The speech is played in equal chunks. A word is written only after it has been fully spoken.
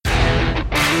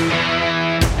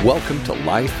Welcome to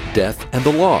Life, Death, and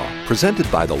the Law, presented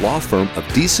by the law firm of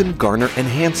Beeson, Garner, and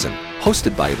Hansen,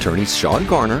 hosted by attorneys Shawn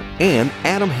Garner and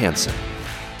Adam Hansen.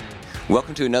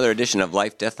 Welcome to another edition of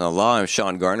Life, Death, and the Law. I'm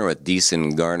Shawn Garner with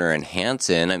Beeson, Garner, and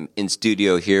Hansen. I'm in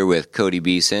studio here with Cody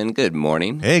Beeson. Good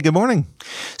morning. Hey, good morning.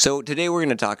 So today we're going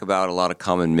to talk about a lot of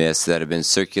common myths that have been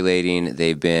circulating.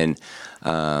 They've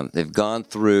gone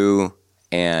through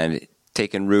and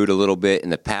taken root a little bit in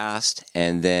the past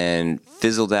and then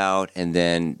fizzled out and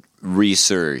then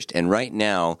resurged. And right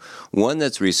now, one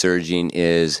that's resurging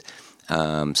is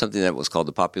something that was called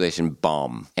the population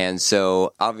bomb. And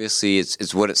so obviously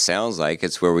it's what it sounds like.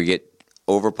 It's where we get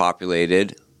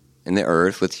overpopulated in the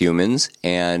earth with humans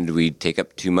and we take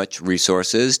up too much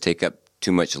resources, take up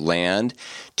too much land,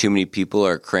 too many people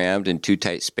are crammed in too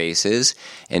tight spaces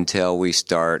until we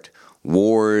start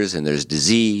wars and there's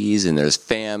disease and there's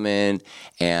famine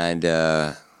and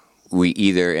we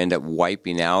either end up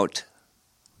wiping out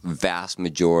vast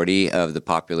majority of the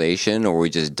population or we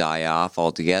just die off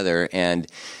altogether and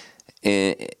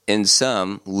in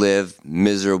some live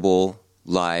miserable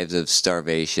lives of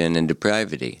starvation and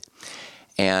depravity.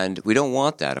 And we don't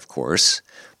want that, of course,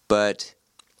 but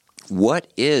what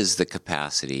is the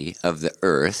capacity of the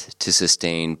earth to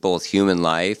sustain both human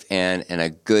life and a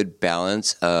good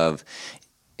balance of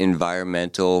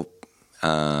environmental,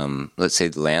 let's say,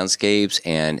 landscapes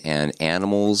and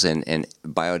animals and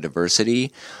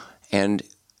biodiversity? And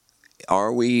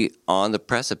are we on the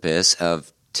precipice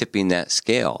of tipping that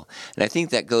scale? And I think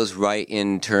that goes right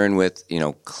in turn with,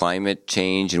 climate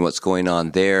change and what's going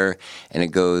on there. And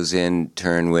it goes in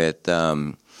turn with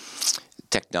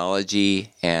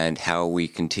technology and how we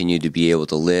continue to be able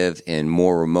to live in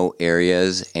more remote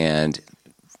areas and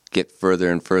get further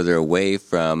and further away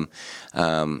from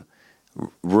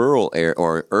rural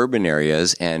or urban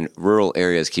areas, and rural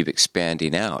areas keep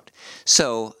expanding out.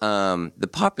 So The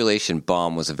Population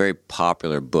Bomb was a very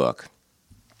popular book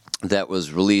that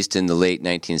was released in the late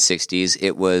 1960s.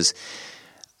 It was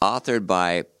authored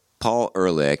by Paul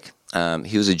Ehrlich.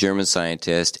 He was a German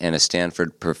scientist and a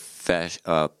Stanford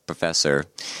professor.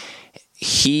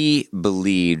 He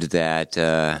believed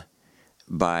that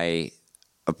by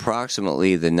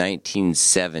approximately the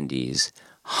 1970s,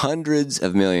 hundreds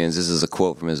of millions, this is a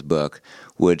quote from his book,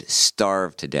 would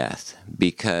starve to death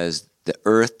because the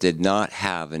earth did not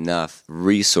have enough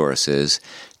resources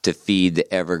to feed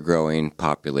the ever-growing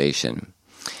population.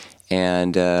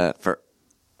 And for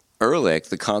Ehrlich,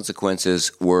 the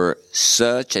consequences were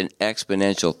such an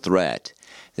exponential threat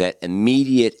that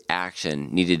immediate action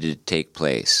needed to take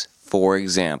place. For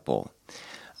example,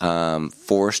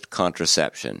 forced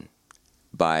contraception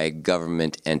by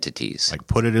government entities. Like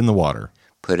put it in the water.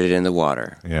 Put it in the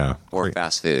water. Yeah. Or Great.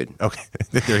 fast food. Okay.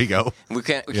 There you go. We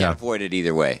can't avoid it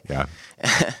either way. Yeah.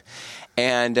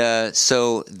 And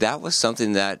so that was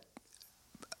something that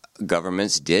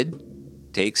governments did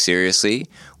take seriously.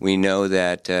 We know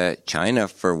that China,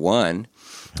 for one,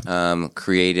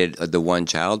 created the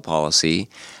one-child policy.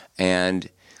 And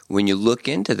when you look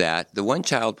into that, the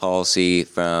one-child policy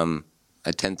from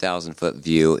a 10,000-foot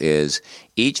view is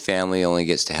each family only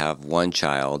gets to have one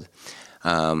child.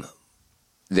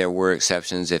 There were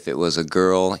exceptions. If it was a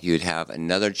girl, you'd have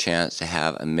another chance to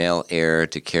have a male heir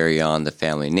to carry on the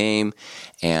family name.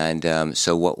 And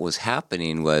so what was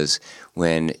happening was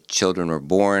when children were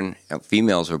born,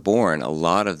 females were born, a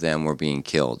lot of them were being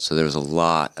killed. So there was a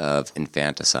lot of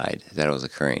infanticide that was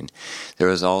occurring. There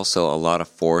was also a lot of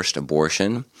forced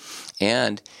abortion.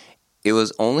 And it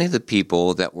was only the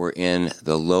people that were in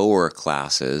the lower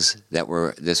classes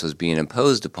this was being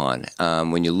imposed upon.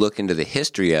 When you look into the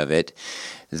history of it,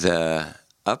 the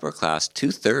upper class,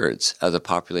 2/3 of the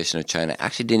population of China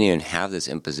actually didn't even have this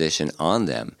imposition on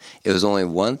them. It was only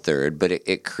 1/3, but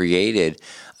it created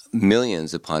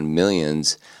millions upon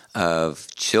millions of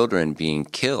children being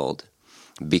killed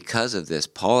because of this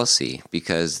policy,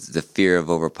 because the fear of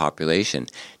overpopulation.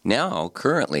 Now,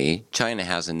 currently, China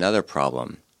has another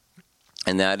problem.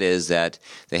 And that is that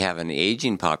they have an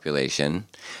aging population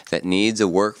that needs a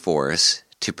workforce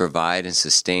to provide and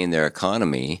sustain their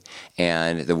economy,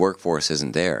 and the workforce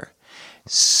isn't there.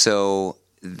 So,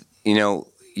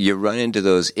 you run into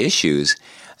those issues.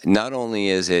 Not only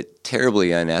is it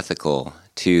terribly unethical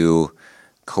to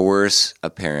coerce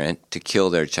a parent to kill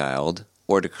their child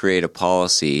or to create a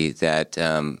policy that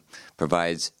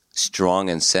provides strong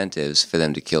incentives for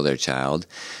them to kill their child,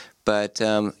 but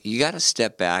you got to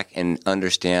step back and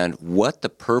understand what the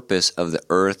purpose of the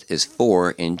earth is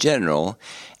for in general,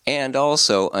 and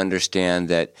also understand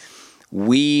that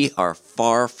we are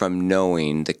far from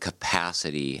knowing the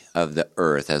capacity of the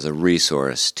earth as a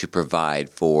resource to provide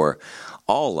for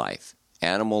all life,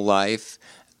 animal life,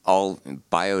 all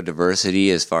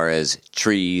biodiversity as far as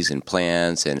trees and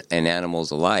plants and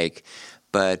animals alike.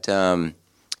 But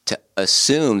to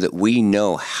assume that we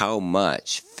know how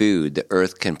much food the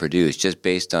earth can produce just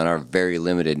based on our very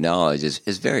limited knowledge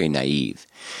is very naive.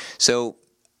 So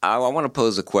I want to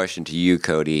pose a question to you,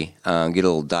 Cody, get a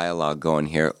little dialogue going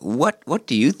here. What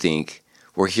do you think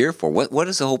we're here for? What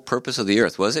is the whole purpose of the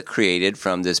earth? Was it created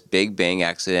from this Big Bang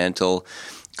accidental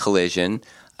collision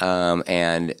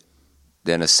and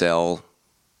then a cell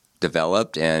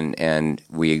developed and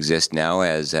we exist now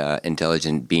as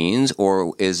intelligent beings,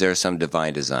 or is there some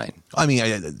divine design? I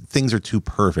mean, things are too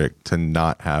perfect to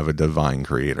not have a divine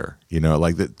creator. You know,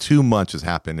 like that too much has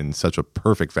happened in such a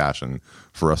perfect fashion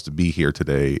for us to be here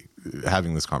today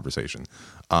having this conversation.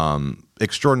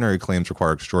 Extraordinary claims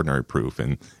require extraordinary proof.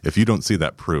 And if you don't see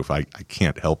that proof, I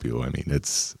can't help you. I mean,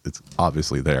 it's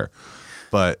obviously there.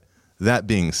 But that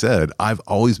being said, I've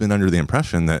always been under the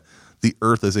impression that the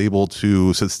earth is able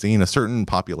to sustain a certain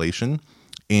population,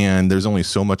 and there's only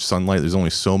so much sunlight, there's only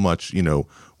so much,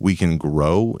 we can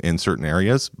grow in certain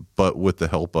areas, but with the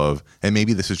help of, and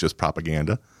maybe this is just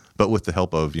propaganda, but with the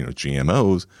help of,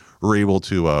 GMOs, we're able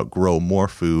to grow more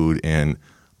food in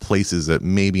places that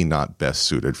maybe not best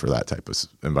suited for that type of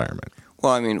environment.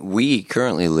 Well, I mean, we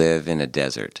currently live in a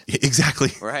desert.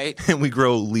 Exactly. Right? And we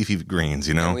grow leafy greens,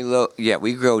 And we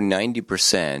grow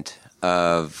 90%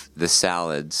 of the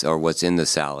salads, or what's in the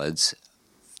salads,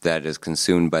 that is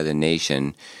consumed by the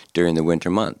nation during the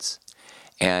winter months.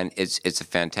 And it's a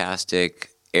fantastic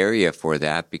area for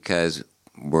that because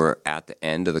we're at the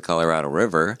end of the Colorado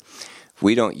River. If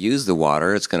we don't use the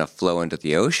water, it's going to flow into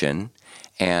the ocean,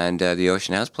 and the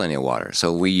ocean has plenty of water.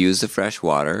 So we use the fresh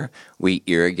water, we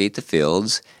irrigate the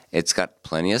fields. It's got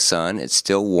plenty of sun. It's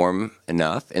still warm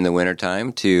enough in the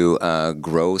wintertime to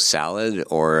grow salad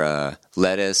or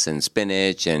lettuce and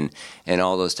spinach and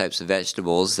all those types of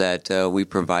vegetables that we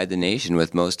provide the nation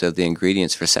with most of the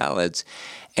ingredients for salads.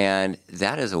 And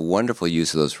that is a wonderful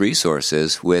use of those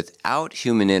resources. Without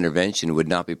human intervention, would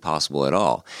not be possible at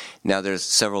all. Now, there's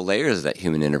several layers of that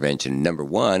human intervention. Number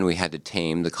one, we had to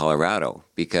tame the Colorado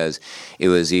because it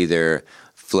was either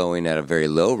flowing at a very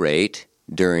low rate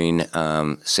during,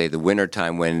 say, the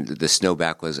wintertime when the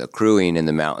snowpack was accruing in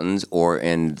the mountains, or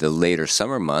in the later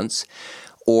summer months,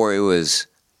 or it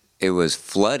was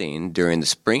flooding during the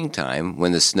springtime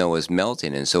when the snow was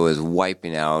melting, and so it was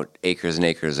wiping out acres and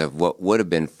acres of what would have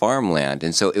been farmland.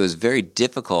 And so it was very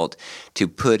difficult to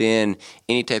put in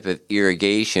any type of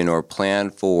irrigation or plan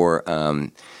for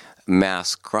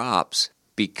mass crops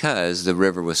because the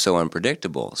river was so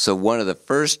unpredictable. So one of the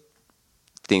first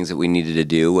things that we needed to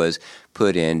do was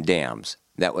put in dams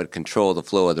that would control the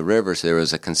flow of the river so there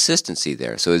was a consistency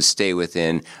there. So it would stay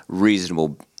within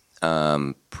reasonable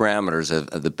parameters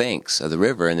of the banks of the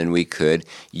river, and then we could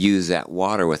use that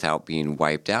water without being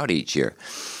wiped out each year.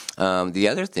 The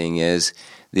other thing is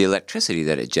the electricity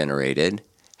that it generated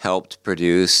helped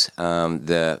produce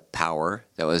the power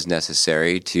that was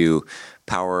necessary to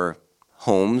power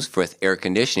homes with air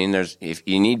conditioning. If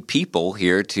you need people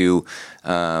here to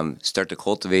start to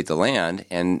cultivate the land,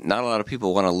 and not a lot of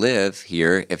people want to live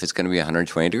here if it's going to be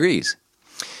 120 degrees.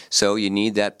 So you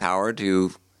need that power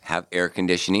to have air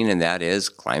conditioning, and that is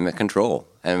climate control.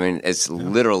 I mean, it's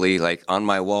literally like on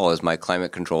my wall is my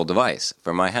climate control device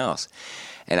for my house.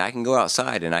 And I can go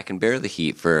outside and I can bear the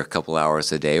heat for a couple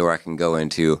hours a day, or I can go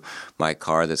into my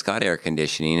car that's got air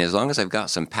conditioning, as long as I've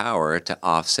got some power to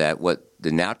offset what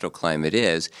the natural climate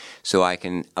is, so I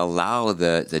can allow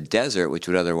the desert, which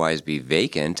would otherwise be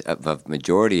vacant of a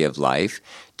majority of life,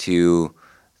 to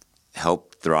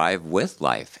help thrive with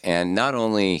life. And not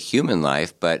only human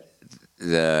life, but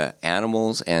the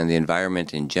animals and the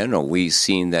environment in general. We've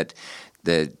seen that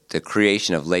the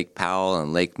creation of Lake Powell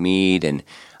and Lake Mead and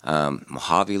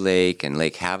Mojave Lake and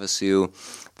Lake Havasu,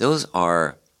 those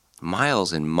are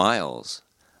miles and miles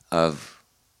of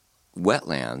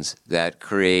wetlands that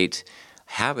create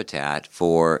habitat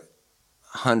for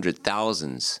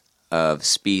thousands of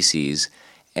species,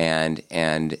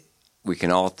 and we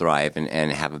can all thrive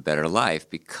and have a better life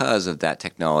because of that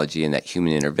technology and that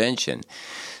human intervention.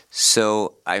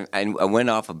 So I went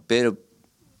off a bit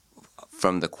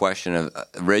from the question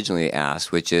originally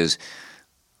asked, which is,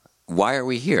 why are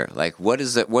we here? Like,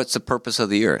 what's the purpose of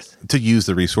the earth? To use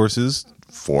the resources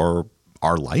for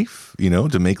our life,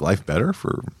 to make life better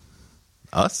for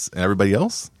us and everybody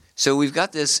else. So we've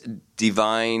got this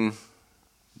divine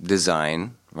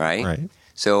design, right? Right.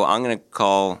 So I'm going to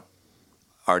call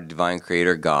our divine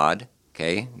creator God,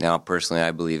 okay? Now, personally,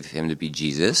 I believe him to be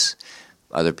Jesus.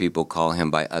 Other people call him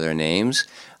by other names.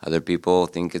 Other people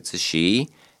think it's a she,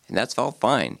 and that's all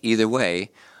fine. Either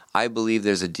way, I believe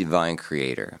there's a divine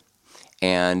creator.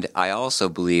 And I also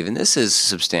believe, and this is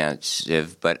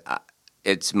substantive, but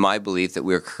it's my belief that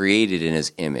we're created in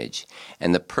his image.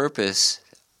 And the purpose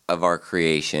of our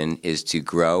creation is to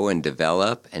grow and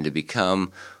develop and to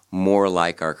become more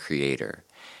like our creator.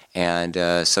 And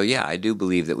so, yeah, I do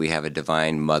believe that we have a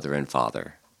divine mother and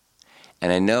father.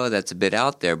 And I know that's a bit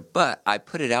out there, but I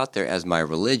put it out there as my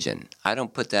religion. I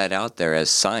don't put that out there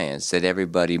as science that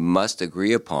everybody must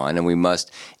agree upon, and we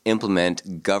must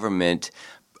implement government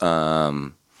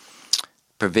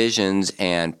provisions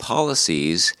and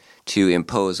policies to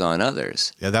impose on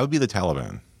others. Yeah, that would be the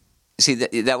Taliban. See,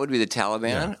 that would be the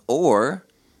Taliban, Yeah. or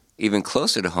even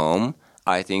closer to home,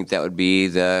 I think that would be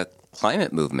the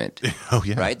climate movement. Oh,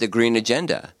 yeah. Right? The green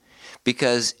agenda.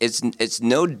 Because it's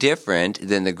no different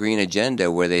than the green agenda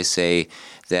where they say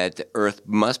that the earth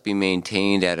must be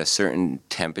maintained at a certain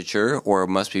temperature or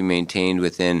must be maintained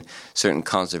within certain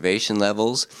conservation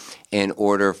levels in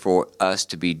order for us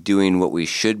to be doing what we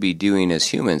should be doing as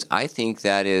humans. I think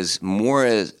that is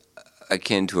more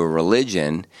akin to a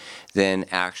religion than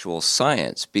actual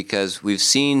science, because we've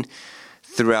seen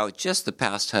throughout just the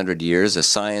past 100 years, the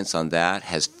science on that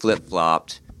has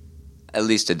flip-flopped at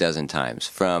least a dozen times.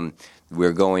 From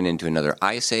we're going into another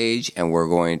ice age and we're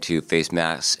going to face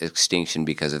mass extinction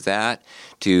because of that,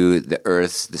 to the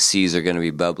seas are going to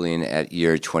be bubbling at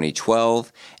year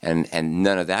 2012, and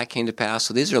none of that came to pass.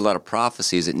 So these are a lot of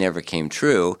prophecies that never came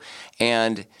true.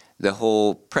 And the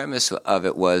whole premise of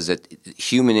it was that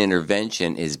human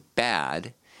intervention is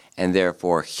bad, and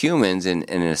therefore humans, in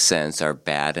a sense, are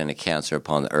bad and a cancer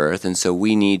upon the earth. And so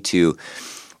we need to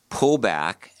pull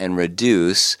back and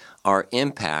reduce our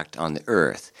impact on the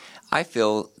earth. I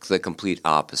feel the complete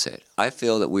opposite. I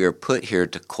feel that we are put here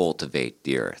to cultivate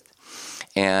the earth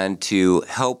and to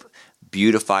help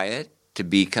beautify it, to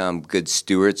become good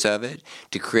stewards of it,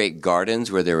 to create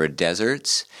gardens where there are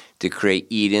deserts, to create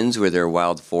Edens where there are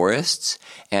wild forests,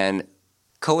 and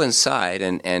coincide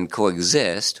and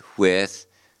coexist with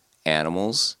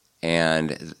animals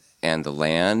and the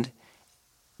land.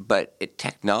 But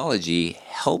technology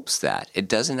helps that. It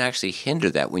doesn't actually hinder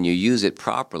that when you use it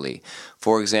properly.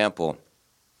 For example,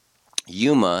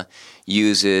 Yuma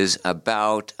uses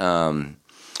about 1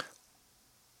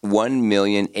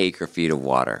 million acre-feet of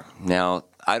water. Now,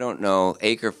 I don't know,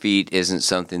 acre-feet isn't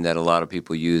something that a lot of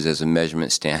people use as a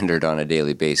measurement standard on a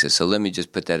daily basis. So let me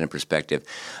just put that in perspective.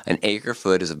 An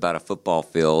acre-foot is about a football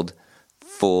field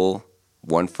full,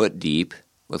 1 foot deep,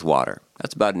 with water.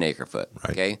 That's about an acre-foot,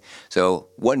 right. Okay? So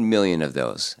 1 million of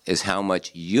those is how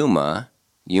much Yuma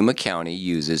County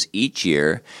uses each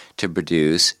year to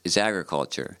produce its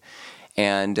agriculture.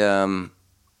 And on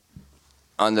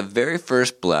the very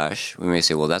first blush, we may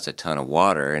say, well, that's a ton of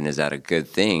water, and is that a good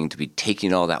thing to be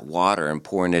taking all that water and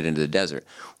pouring it into the desert?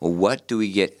 Well, what do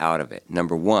we get out of it?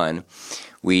 Number one,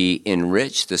 we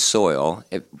enrich the soil.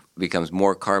 It becomes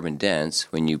more carbon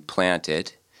dense when you plant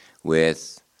it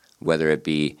with whether it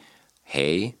be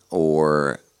hay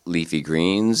or leafy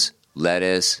greens,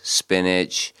 lettuce,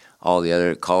 spinach, all the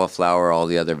other cauliflower, all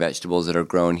the other vegetables that are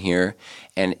grown here.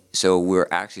 And so we're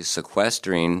actually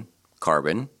sequestering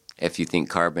carbon. If you think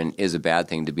carbon is a bad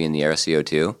thing to be in the air,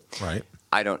 CO2. Right.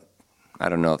 I don't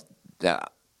know if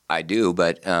that I do,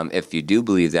 but if you do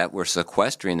believe that, we're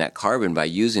sequestering that carbon by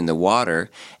using the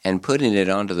water and putting it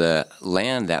onto the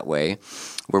land that way.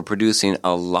 We're producing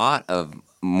a lot of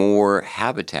more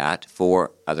habitat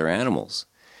for other animals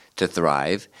to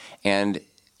thrive, and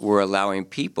we're allowing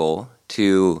people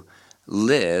to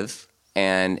live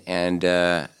and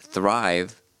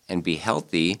thrive and be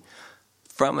healthy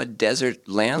from a desert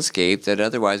landscape that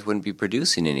otherwise wouldn't be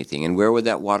producing anything. And where would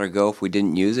that water go if we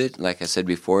didn't use it? Like I said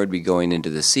before, it'd be going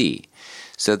into the sea.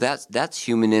 So that's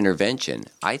human intervention.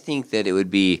 I think that it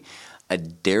would be a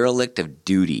derelict of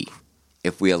duty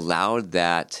if we allowed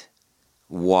that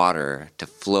water to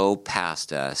flow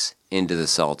past us into the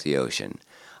salty ocean.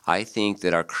 I think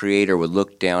that our Creator would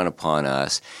look down upon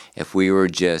us if we were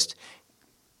just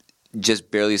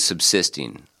barely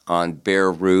subsisting on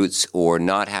bare roots, or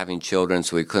not having children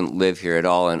so we couldn't live here at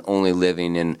all, and only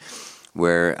living in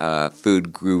where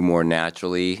food grew more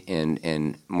naturally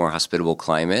in more hospitable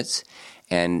climates.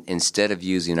 And instead of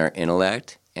using our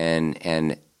intellect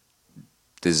and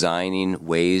designing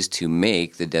ways to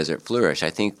make the desert flourish, I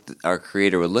think our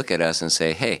Creator would look at us and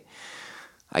say, hey,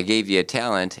 I gave you a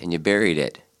talent and you buried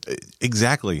it.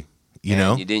 Exactly. You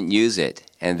didn't use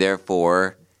it, and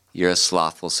therefore you're a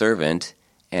slothful servant,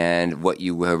 and what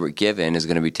you were given is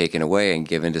going to be taken away and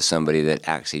given to somebody that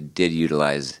actually did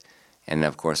utilize. And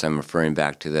of course, I'm referring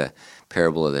back to the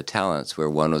parable of the talents, where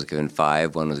one was given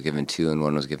 5, one was given 2, and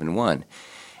one was given 1.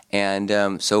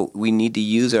 And so we need to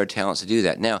use our talents to do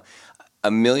that. Now,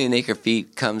 1 million acre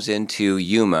feet comes into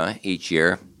Yuma each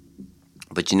year,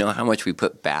 but you know how much we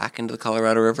put back into the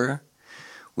Colorado River?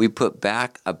 We put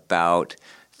back about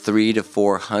 300,000 to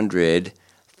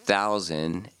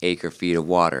 400,000 acre feet of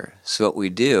water. So what we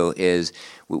do is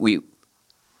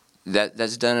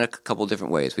that's done in a couple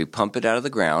different ways. We pump it out of the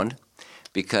ground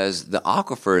because the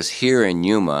aquifers here in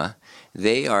Yuma,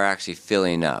 they are actually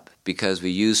filling up because we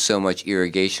use so much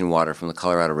irrigation water from the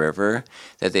Colorado River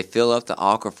that they fill up the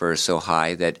aquifers so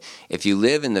high that if you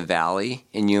live in the valley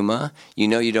in Yuma, you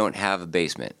know you don't have a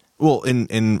basement. Well,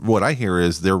 and what I hear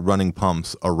is they're running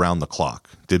pumps around the clock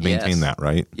to maintain that,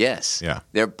 right? Yes. Yeah.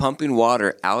 They're pumping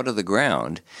water out of the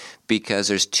ground because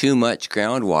there's too much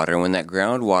groundwater. When that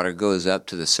groundwater goes up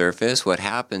to the surface, what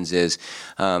happens is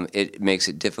it makes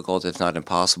it difficult, if not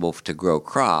impossible, to grow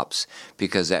crops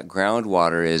because that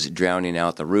groundwater is drowning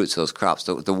out the roots of those crops.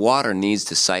 The water needs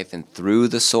to siphon through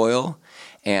the soil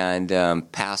and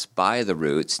pass by the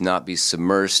roots, not be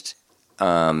submersed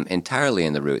entirely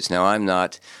in the roots. Now, I'm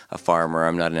not a farmer,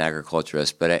 I'm not an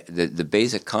agriculturist, but the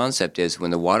basic concept is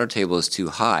when the water table is too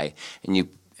high and you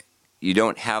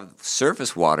don't have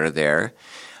surface water there,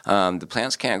 the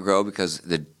plants can't grow because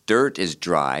the dirt is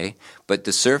dry, but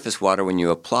the surface water, when you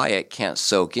apply it, can't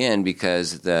soak in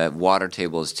because the water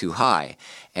table is too high,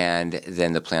 and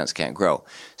then the plants can't grow.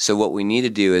 So what we need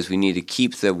to do is we need to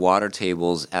keep the water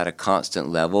tables at a constant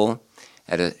level,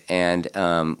 and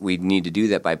we need to do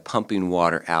that by pumping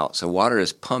water out. So water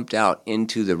is pumped out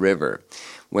into the river.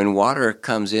 When water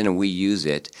comes in and we use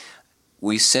it,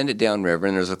 we send it downriver,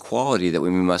 and there's a quality that we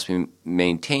must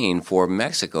maintain for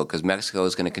Mexico, because Mexico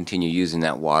is going to continue using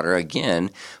that water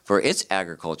again for its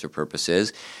agriculture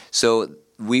purposes. So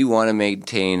we want to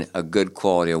maintain a good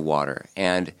quality of water.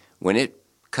 And when it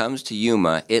comes to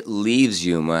Yuma, it leaves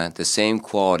Yuma the same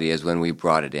quality as when we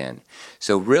brought it in.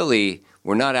 So really,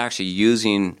 we're not actually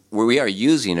we are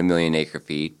using 1 million acre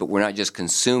feet, but we're not just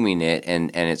consuming it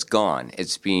and it's gone.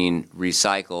 It's being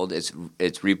recycled, it's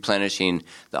replenishing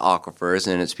the aquifers,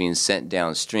 and it's being sent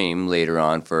downstream later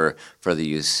on for the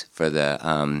use for the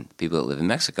people that live in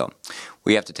Mexico.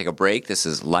 We have to take a break. This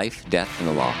is Life, Death, and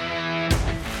the Law.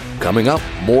 Coming up,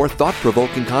 more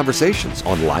thought-provoking conversations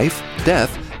on life,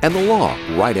 death, and the law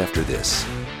right after this.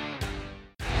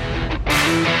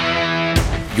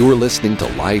 You're listening to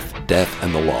Life, Death,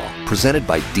 and the Law, presented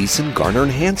by Beeson, Garner,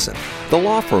 and Hansen, the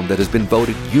law firm that has been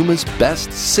voted Yuma's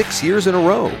best 6 years in a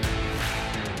row.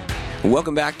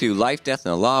 Welcome back to Life, Death,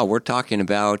 and the Law. We're talking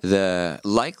about the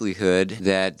likelihood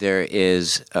that there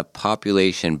is a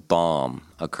population bomb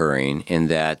occurring, in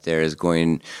that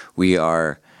we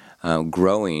are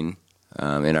growing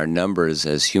in our numbers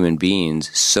as human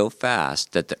beings so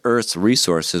fast that the Earth's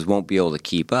resources won't be able to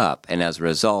keep up. And as a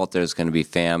result, there's going to be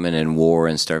famine and war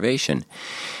and starvation.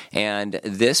 And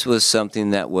this was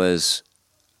something that was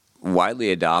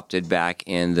widely adopted back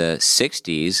in the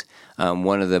 60s.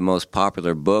 One of the most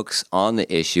popular books on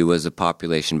the issue was The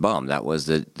Population Bomb. That was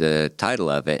the title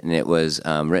of it, and it was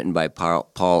written by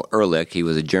Paul Ehrlich. He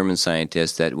was a German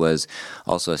scientist that was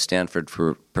also a Stanford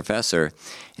professor,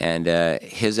 and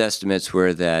his estimates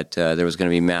were that there was going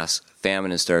to be mass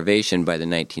famine and starvation by the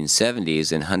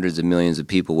 1970s, and hundreds of millions of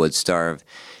people would starve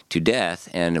to death,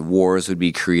 and wars would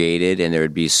be created, and there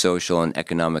would be social and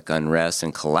economic unrest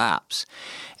and collapse.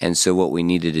 And so what we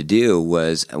needed to do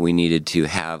was we needed to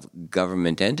have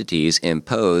government entities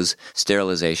impose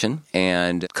sterilization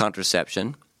and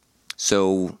contraception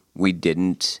so we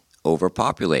didn't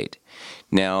overpopulate.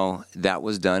 Now, that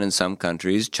was done in some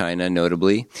countries, China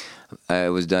notably.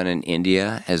 It was done in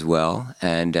India as well.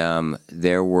 And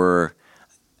there were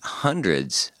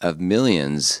hundreds of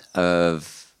millions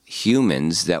of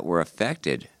humans that were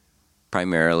affected,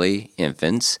 primarily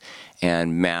infants,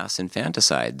 and mass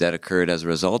infanticide that occurred as a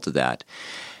result of that.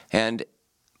 And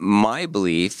my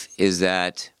belief is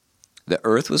that the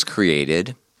earth was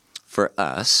created for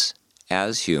us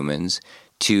as humans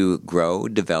to grow,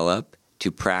 develop,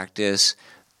 to practice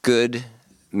good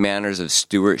manners of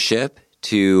stewardship,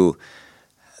 to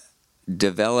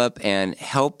develop and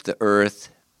help the earth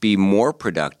be more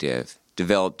productive,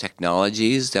 develop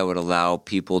technologies that would allow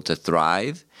people to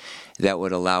thrive, that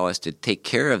would allow us to take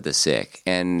care of the sick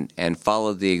and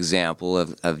follow the example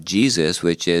of Jesus,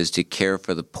 which is to care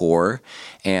for the poor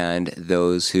and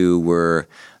those who were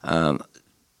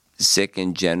sick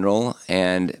in general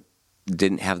and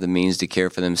didn't have the means to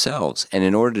care for themselves. And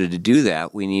in order to do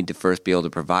that, we need to first be able to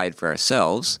provide for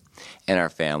ourselves and our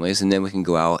families, and then we can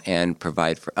go out and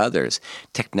provide for others.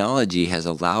 Technology has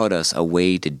allowed us a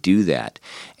way to do that,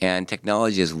 and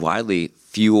technology is widely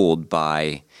fueled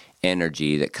by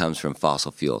energy that comes from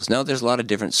fossil fuels. Now, there's a lot of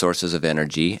different sources of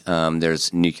energy.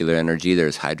 There's nuclear energy,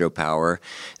 there's hydropower,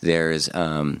 there's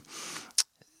coal,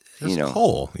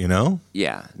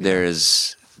 Yeah,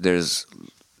 there's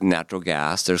natural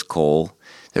gas, there's coal,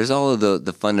 there's all of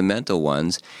the fundamental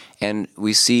ones, and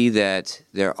we see that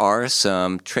there are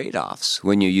some trade-offs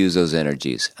when you use those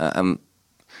energies.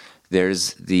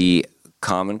 There's the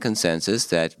common consensus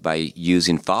that by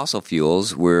using fossil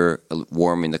fuels, we're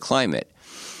warming the climate.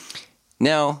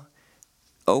 Now,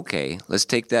 okay, let's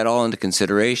take that all into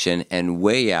consideration and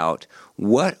weigh out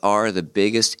what are the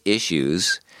biggest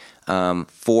issues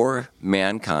for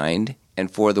mankind and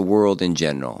for the world in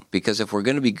general. Because if we're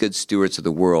going to be good stewards of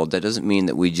the world, that doesn't mean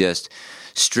that we just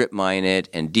strip mine it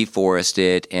and deforest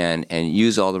it and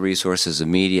use all the resources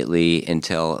immediately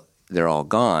until they're all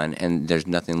gone and there's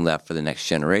nothing left for the next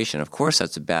generation. Of course,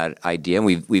 that's a bad idea. And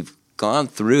we've gone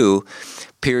through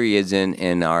periods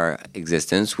in our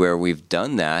existence where we've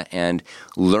done that and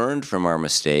learned from our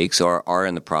mistakes or are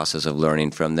in the process of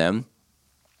learning from them.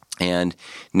 And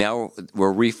now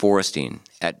we're reforesting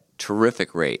at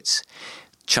terrific rates.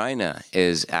 China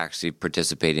is actually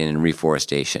participating in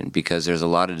reforestation because there's a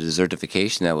lot of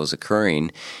desertification that was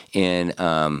occurring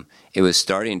it was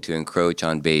starting to encroach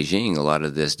on Beijing, a lot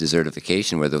of this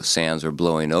desertification where the sands were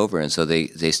blowing over. And so they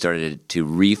started to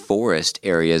reforest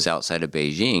areas outside of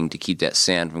Beijing to keep that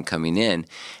sand from coming in.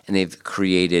 And they've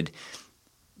created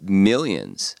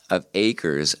millions of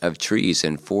acres of trees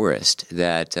and forest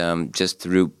that just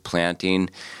through planting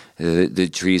the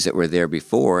trees that were there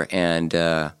before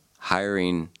and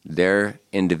hiring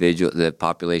the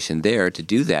population there to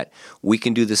do that. We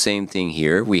can do the same thing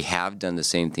here. We have done the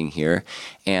same thing here.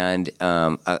 And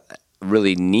a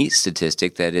really neat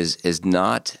statistic that is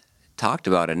not talked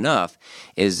about enough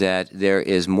is that there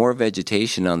is more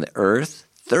vegetation on the earth,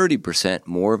 30%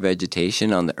 more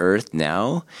vegetation on the earth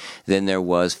now than there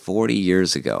was 40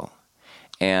 years ago.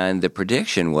 And the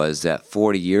prediction was that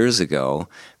 40 years ago,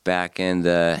 back in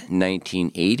the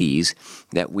 1980s,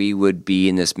 that we would be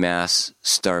in this mass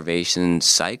starvation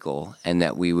cycle and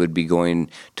that we would be going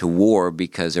to war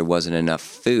because there wasn't enough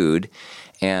food.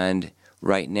 And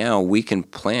right now we can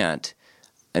plant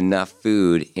enough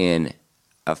food in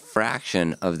a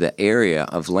fraction of the area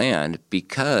of land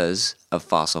because of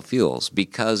fossil fuels,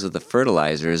 because of the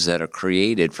fertilizers that are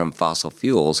created from fossil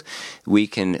fuels. We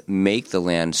can make the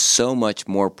land so much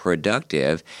more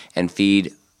productive and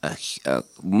feed a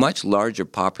much larger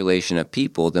population of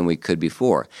people than we could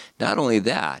before. Not only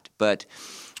that, but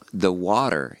the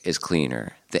water is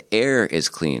cleaner, the air is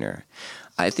cleaner.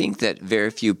 I think that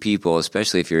very few people,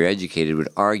 especially if you're educated, would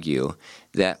argue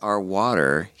that our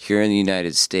water here in the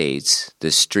United States,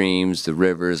 the streams, the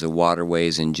rivers, the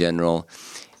waterways in general,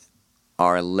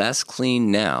 are less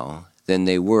clean now than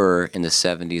they were in the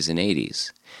 70s and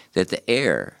 80s. That the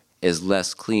air is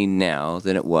less clean now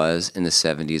than it was in the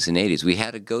 70s and 80s. We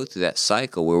had to go through that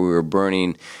cycle where we were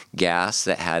burning gas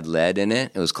that had lead in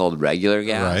it. It was called regular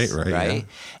gas, right? Yeah.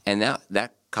 And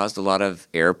that caused a lot of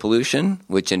air pollution,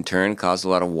 which in turn caused a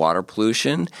lot of water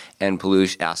pollution and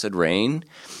acid rain.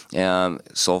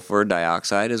 Sulfur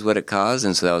dioxide is what it caused,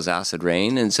 and so that was acid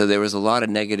rain. And so there was a lot of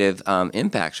negative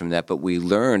impacts from that, but we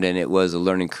learned, and it was a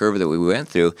learning curve that we went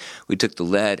through. We took the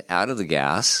lead out of the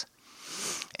gas,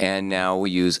 and now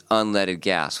we use unleaded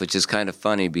gas, which is kind of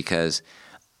funny because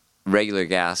regular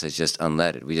gas is just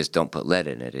unleaded. We just don't put lead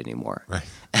in it anymore.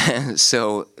 Right.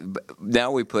 So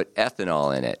now we put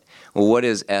ethanol in it. Well, what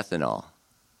is ethanol?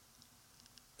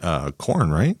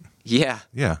 Corn, right? Yeah.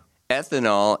 Yeah.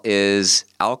 Ethanol is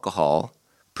alcohol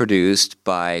produced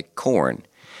by corn.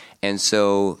 And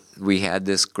so we had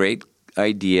this great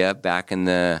idea back in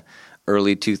the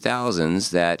early 2000s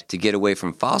that to get away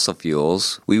from fossil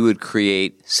fuels, we would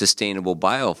create sustainable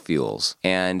biofuels.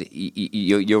 And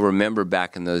you'll remember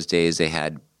back in those days they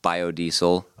had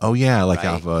biodiesel. Oh, yeah, like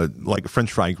right? like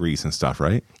French fry grease and stuff,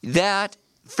 right? That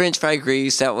French fry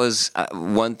grease, that was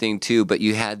one thing too, but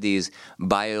you had these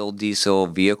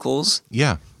biodiesel vehicles.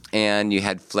 Yeah. And you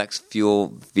had flex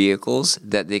fuel vehicles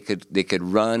that they could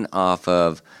run off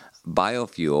of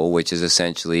biofuel, which is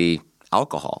essentially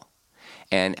alcohol.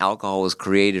 And alcohol was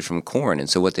created from corn. And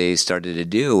so what they started to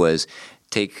do was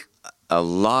take a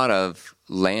lot of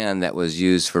land that was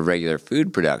used for regular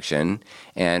food production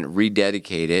and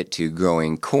rededicate it to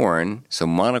growing corn, so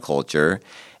monoculture,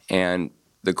 and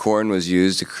the corn was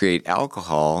used to create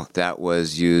alcohol that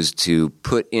was used to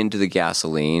put into the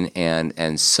gasoline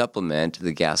and supplement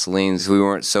the gasoline so we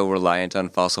weren't so reliant on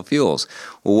fossil fuels.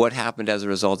 Well, what happened as a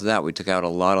result of that? We took out a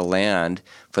lot of land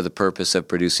for the purpose of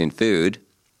producing food,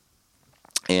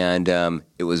 and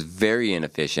it was very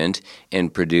inefficient in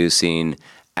producing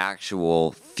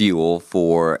actual fuel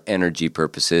for energy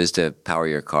purposes to power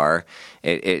your car,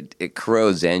 it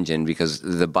corrodes the engine because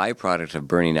the byproduct of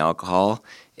burning alcohol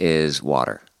is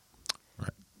water. Right.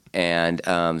 And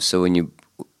so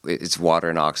it's water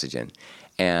and oxygen.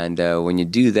 And when you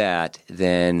do that,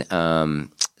 then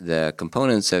the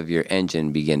components of your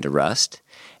engine begin to rust,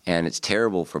 and it's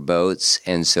terrible for boats.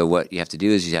 And so what you have to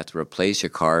do is you have to replace your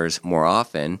cars more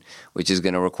often, which is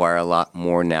going to require a lot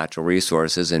more natural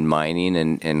resources and mining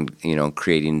and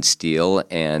creating steel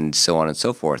and so on and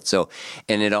so forth. So,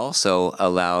 and it also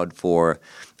allowed for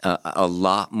a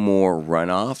lot more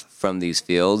runoff from these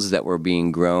fields that were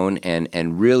being grown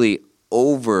and really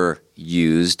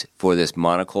overused for this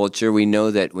monoculture. We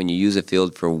know that when you use a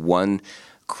field for one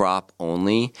crop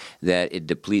only, that it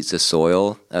depletes the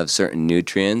soil of certain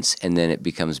nutrients and then it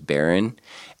becomes barren.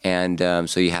 And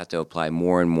so you have to apply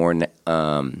more and more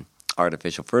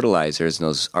artificial fertilizers, and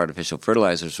those artificial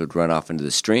fertilizers would run off into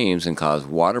the streams and cause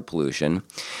water pollution.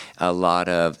 A lot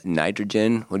of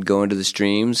nitrogen would go into the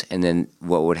streams, and then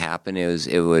what would happen is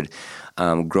it would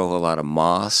grow a lot of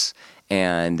moss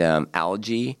and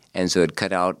algae, and so it'd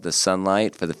cut out the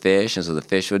sunlight for the fish, and so the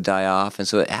fish would die off, and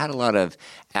so it had a lot of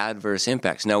adverse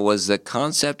impacts. Now, was the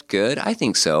concept good? I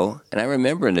think so, and I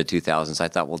remember in the 2000s, I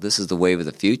thought, well, this is the wave of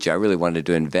the future. I really wanted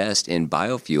to invest in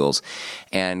biofuels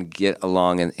and get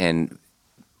along, and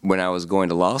when I was going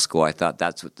to law school, I thought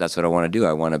that's what I want to do.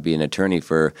 I want to be an attorney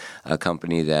for a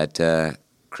company that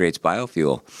creates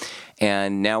biofuel.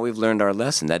 And now we've learned our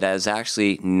lesson. That is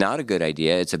actually not a good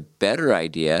idea. It's a better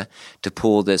idea to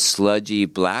pull this sludgy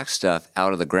black stuff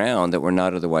out of the ground that we're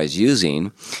not otherwise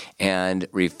using and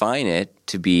refine it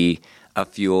to be a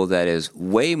fuel that is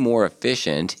way more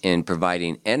efficient in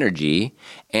providing energy,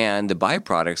 and the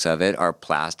byproducts of it are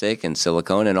plastic and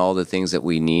silicone and all the things that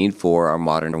we need for our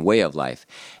modern way of life.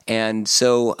 And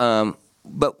so,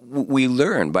 but we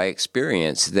learn by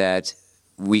experience that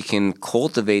we can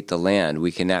cultivate the land,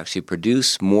 we can actually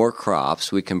produce more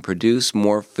crops, we can produce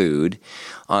more food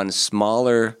on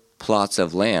smaller plots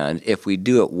of land if we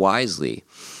do it wisely.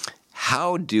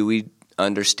 How do we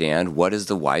understand what is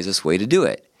the wisest way to do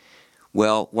it?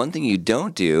 Well, one thing you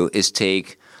don't do is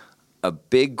take a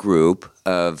big group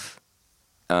of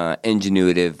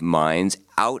ingenuitive minds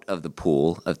out of the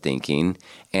pool of thinking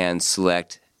and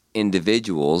select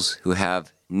individuals who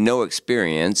have no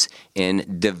experience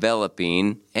in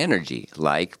developing energy,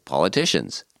 like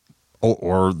politicians.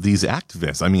 Or these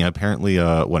activists. I mean, apparently,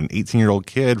 an 18-year-old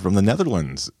kid from the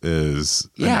Netherlands is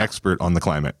an expert on the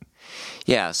climate.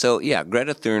 Yeah, so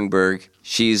Greta Thunberg,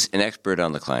 she's an expert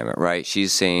on the climate, right?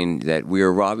 She's saying that we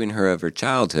are robbing her of her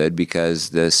childhood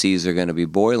because the seas are going to be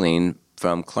boiling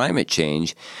from climate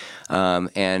change.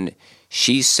 And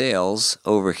she sails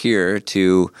over here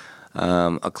to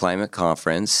a climate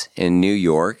conference in New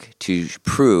York to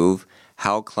prove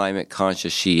how climate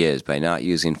conscious she is by not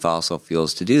using fossil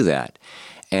fuels to do that.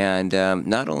 And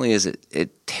not only is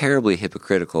it terribly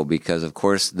hypocritical because, of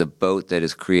course, the boat that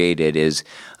is created is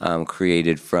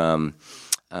created from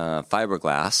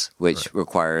fiberglass, which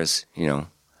requires,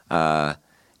 the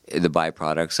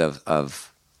byproducts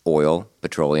of oil,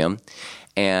 petroleum.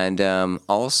 And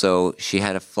also, she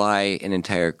had to fly an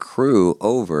entire crew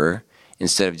over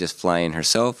instead of just flying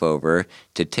herself over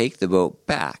to take the boat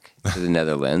back to the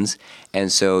Netherlands,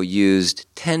 and so used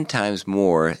 10 times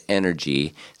more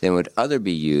energy than would other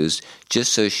be used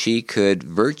just so she could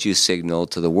virtue signal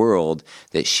to the world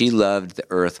that she loved the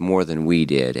earth more than we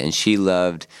did, and she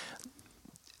loved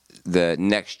the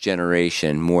next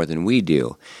generation more than we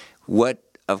do. What,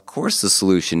 of course, the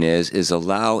solution is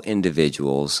allow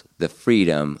individuals the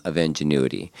freedom of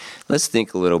ingenuity. Let's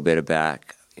think a little bit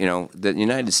back. The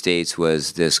United States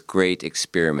was this great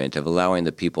experiment of allowing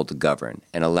the people to govern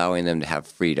and allowing them to have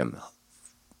freedom.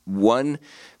 One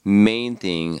main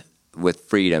thing with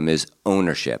freedom is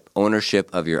ownership. Ownership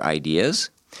of your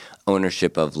ideas,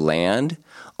 ownership of land,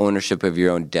 ownership of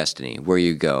your own destiny, where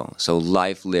you go. So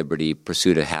life, liberty,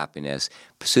 pursuit of happiness.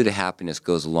 Pursuit of happiness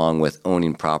goes along with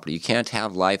owning property. You can't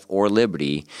have life or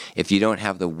liberty if you don't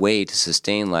have the way to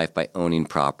sustain life by owning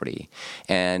property.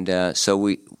 And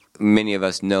so many of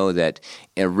us know that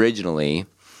originally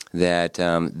that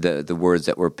the words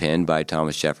that were penned by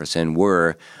Thomas Jefferson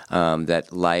were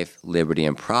that life, liberty,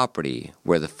 and property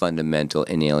were the fundamental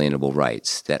inalienable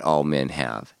rights that all men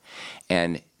have.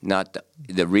 And not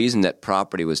the reason that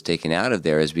property was taken out of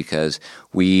there is because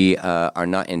we are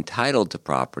not entitled to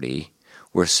property.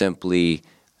 We're simply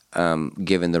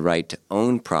given the right to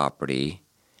own property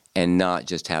and not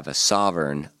just have a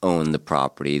sovereign own the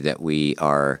property, that we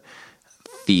are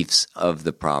fiefs of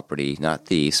the property, not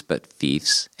thieves, but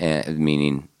fiefs,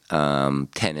 meaning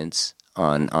tenants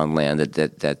on land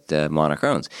that Monarch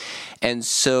owns. And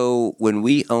so when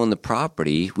we own the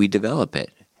property, we develop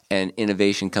it, and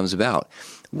innovation comes about.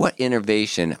 What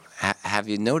innovation? Have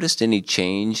you noticed any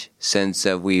change since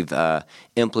we've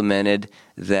implemented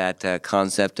that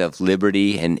concept of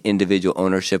liberty and individual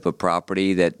ownership of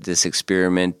property that this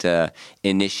experiment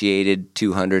initiated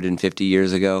 250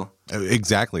 years ago?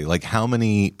 Exactly. Like, how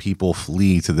many people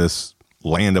flee to this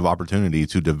land of opportunity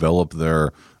to develop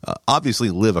their, obviously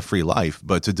live a free life,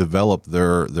 but to develop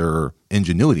their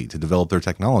ingenuity, to develop their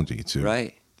technology.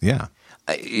 Right. Yeah.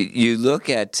 You look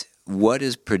at what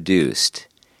is produced,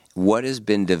 what has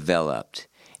been developed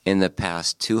in the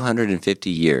past 250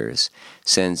 years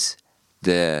since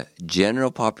the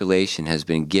general population has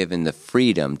been given the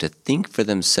freedom to think for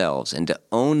themselves and to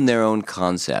own their own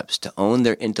concepts, to own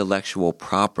their intellectual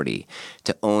property,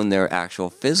 to own their actual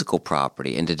physical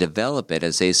property, and to develop it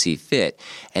as they see fit.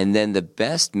 And then the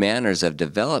best manners of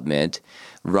development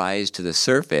rise to the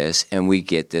surface, and we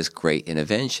get this great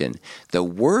invention. The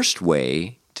worst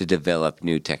way to develop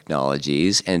new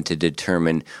technologies and to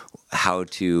determine how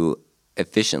to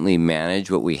efficiently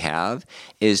manage what we have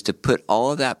is to put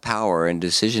all of that power and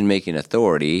decision-making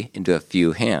authority into a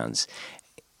few hands,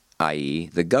 i.e.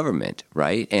 the government,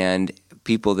 right? And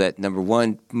people that, number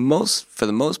one, for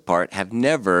the most part, have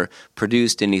never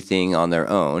produced anything on their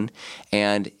own,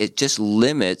 and it just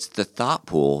limits the thought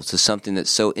pool to something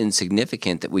that's so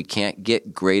insignificant that we can't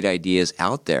get great ideas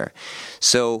out there.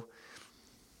 So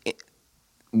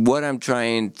what I'm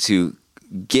trying to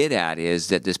get at is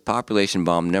that this population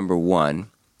bomb, number one,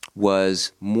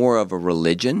 was more of a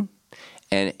religion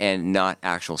and not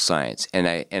actual science. And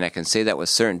I can say that with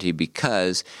certainty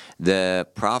because the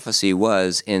prophecy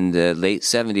was in the late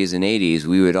 70s and 80s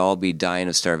we would all be dying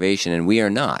of starvation, and we are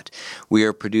not. We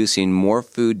are producing more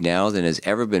food now than has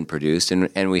ever been produced,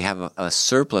 and we have a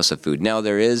surplus of food. Now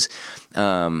there is,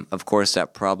 of course,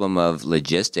 that problem of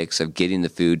logistics of getting the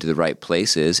food to the right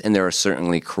places, and there are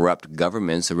certainly corrupt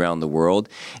governments around the world.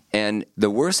 And the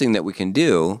worst thing that we can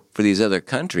do for these other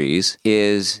countries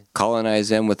is colonize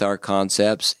them with our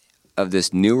concepts of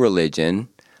this new religion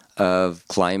of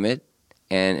climate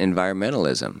and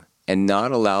environmentalism, and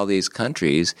not allow these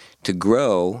countries to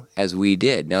grow as we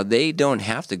did. Now, they don't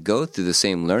have to go through the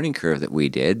same learning curve that we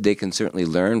did. They can certainly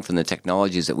learn from the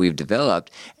technologies that we've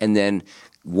developed and then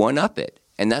one-up it.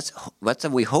 And that's what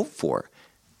we hope for.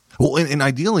 Well, and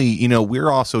ideally, we're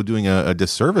also doing a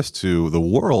disservice to the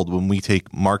world when we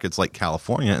take markets like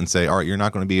California and say, all right, you're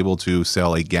not going to be able to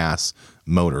sell a gas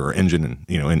motor or engine,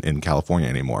 in California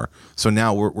anymore. So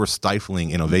now we're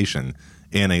stifling innovation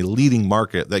in a leading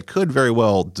market that could very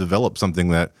well develop something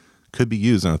that could be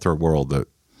used in a third world that,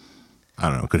 I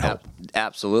don't know, could help.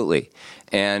 Absolutely.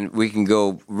 And we can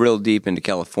go real deep into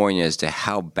California as to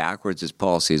how backwards its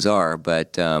policies are,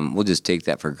 but we'll just take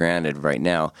that for granted right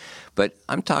now. But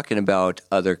I'm talking about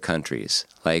other countries,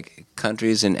 like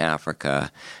countries in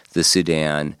Africa, the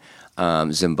Sudan,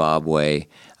 Zimbabwe,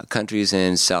 countries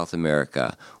in South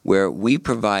America, where we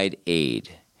provide aid,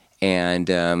 and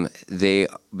they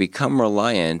become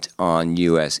reliant on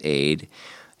U.S. aid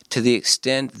to the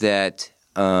extent that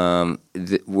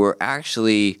we're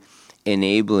actually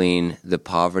enabling the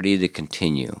poverty to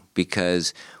continue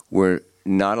because we're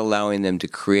not allowing them to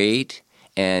create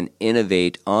and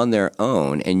innovate on their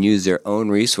own and use their own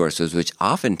resources, which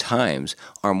oftentimes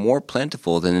are more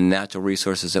plentiful than the natural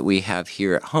resources that we have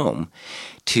here at home,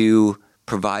 to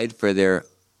provide for their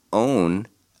own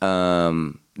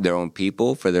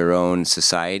people, for their own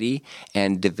society,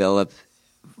 and develop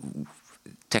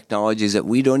technologies that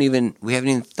we haven't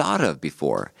even thought of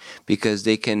before, because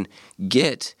they can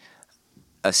get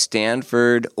a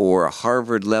Stanford or a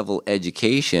Harvard level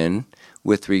education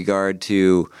with regard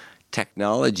to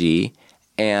technology,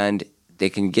 and they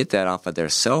can get that off of their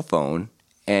cell phone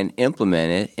and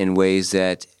implement it in ways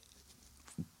that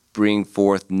bring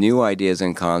forth new ideas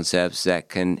and concepts that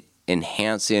can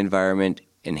enhance the environment,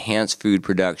 enhance food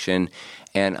production,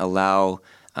 and allow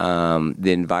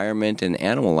the environment and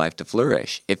animal life to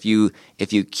flourish. If you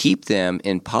keep them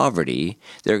in poverty,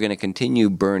 they're going to continue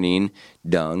burning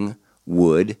dung,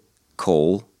 wood,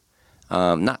 coal,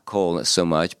 not coal so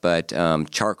much, but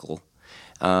charcoal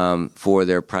for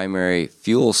their primary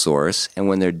fuel source. And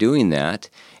when they're doing that,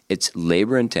 it's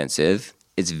labor intensive.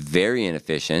 It's very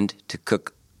inefficient to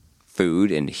cook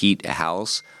food and heat a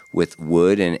house with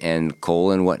wood and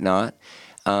coal and whatnot.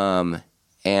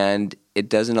 And it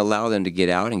doesn't allow them to get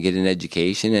out and get an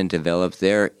education and develop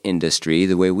their industry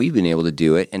the way we've been able to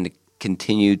do it, and to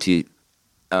continue to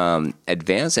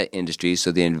advance that industry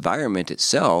so the environment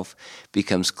itself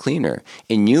becomes cleaner.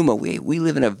 In Yuma, we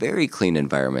live in a very clean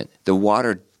environment. The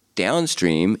water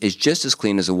downstream is just as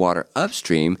clean as the water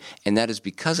upstream, and that is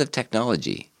because of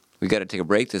technology. We've got to take a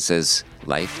break that says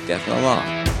life, death, and the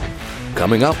law.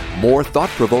 Coming up, more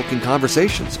thought-provoking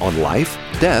conversations on life,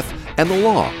 death, and the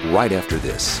law right after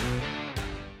this.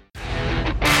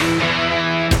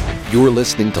 You're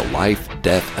listening to Life,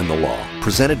 Death, and the Law,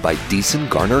 presented by Beeson,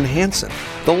 Garner, and Hansen,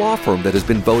 the law firm that has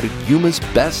been voted Yuma's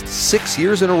best 6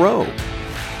 years in a row.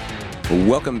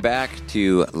 Welcome back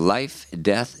to Life,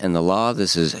 Death, and the Law.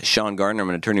 This is Shawn Garner. I'm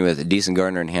an attorney with Beeson,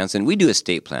 Garner, and Hansen. We do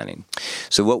estate planning.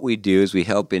 So what we do is we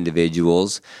help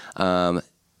individuals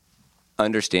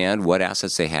understand what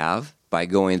assets they have by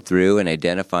going through and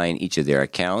identifying each of their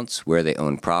accounts, where they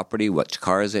own property, what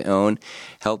cars they own,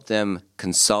 help them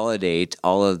consolidate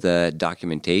all of the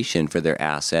documentation for their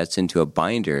assets into a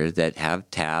binder that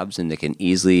have tabs and they can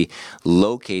easily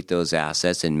locate those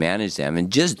assets and manage them.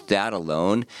 And just that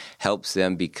alone helps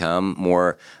them become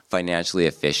more financially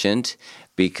efficient,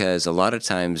 because a lot of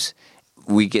times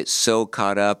we get so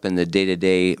caught up in the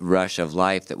day-to-day rush of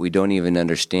life that we don't even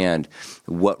understand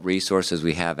what resources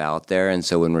we have out there. And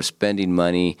so when we're spending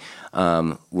money,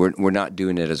 we're not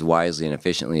doing it as wisely and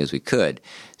efficiently as we could.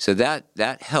 So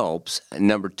that helps.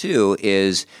 Number two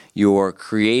is you're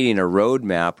creating a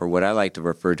roadmap, or what I like to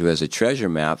refer to as a treasure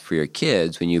map, for your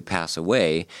kids when you pass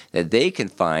away, that they can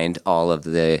find all of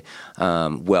the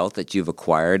wealth that you've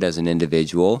acquired as an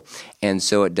individual, and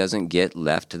so it doesn't get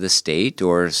left to the state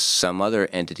or some other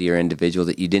entity or individual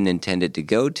that you didn't intend it to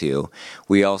go to.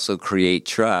 We also create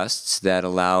trusts that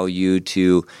allow you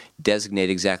to designate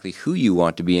exactly who you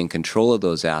want to be in control of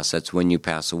those assets when you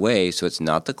pass away. So it's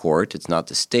not the court, it's not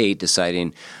the state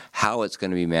deciding how it's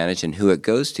going to be managed and who it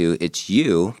goes to. It's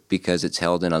you, because it's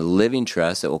held in a living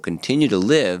trust that will continue to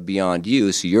live beyond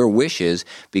you, so your wishes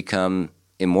become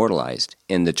immortalized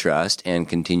in the trust and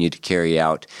continue to carry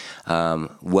out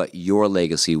what your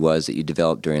legacy was that you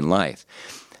developed during life.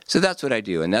 So that's what I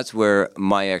do, and that's where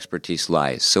my expertise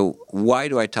lies. So why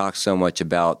do I talk so much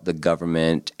about the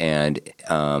government and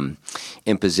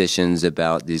impositions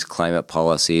about these climate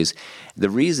policies? The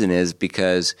reason is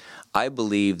because I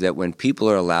believe that when people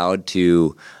are allowed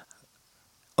to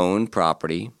own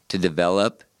property, to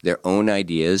develop their own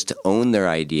ideas, to own their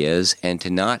ideas, and to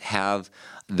not have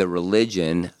the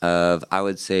religion of, I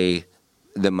would say,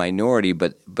 the minority,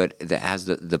 but that has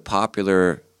the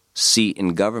popular seat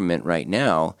in government right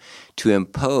now, to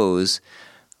impose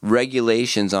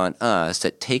regulations on us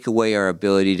that take away our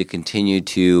ability to continue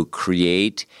to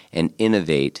create and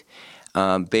innovate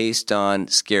based on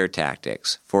scare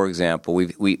tactics. For example,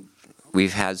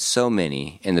 we've had so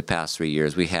many in the past 3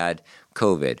 years. We had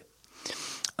COVID.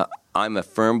 I'm a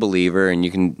firm believer, and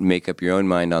you can make up your own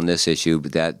mind on this issue,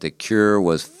 but that the cure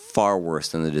was far worse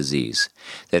than the disease.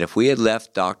 That if we had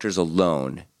left doctors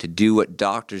alone to do what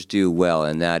doctors do well,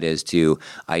 and that is to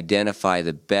identify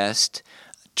the best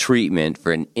treatment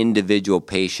for an individual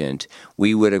patient,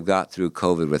 we would have got through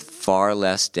COVID with far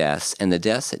less deaths, and the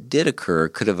deaths that did occur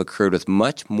could have occurred with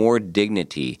much more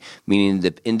dignity, meaning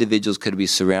that individuals could be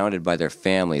surrounded by their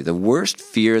family. The worst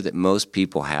fear that most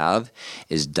people have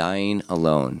is dying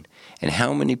alone. And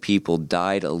how many people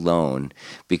died alone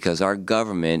because our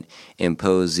government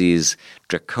imposed these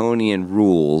draconian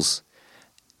rules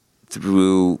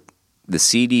through the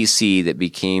CDC that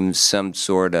became some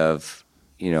sort of,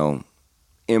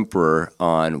 emperor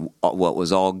on what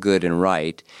was all good and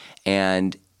right,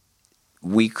 and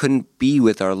we couldn't be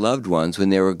with our loved ones when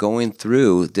they were going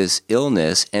through this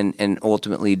illness and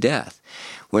ultimately death.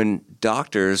 When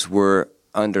doctors were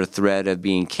under threat of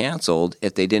being canceled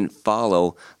if they didn't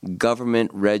follow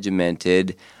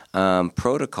government-regimented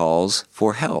protocols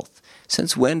for health.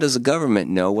 Since when does the government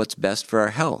know what's best for our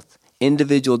health?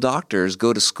 Individual doctors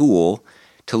go to school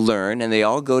to learn, and they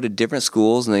all go to different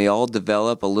schools, and they all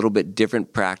develop a little bit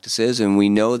different practices, and we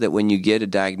know that when you get a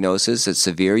diagnosis that's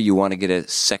severe, you want to get a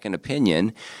second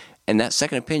opinion, and that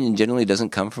second opinion generally doesn't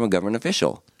come from a government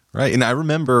official. Right, and I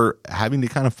remember having to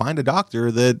kind of find a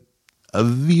doctor that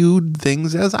viewed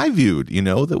things as I viewed,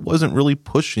 that wasn't really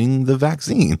pushing the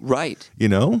vaccine. Right.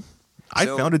 I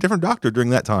found a different doctor during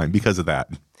that time because of that.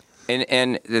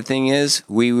 And the thing is,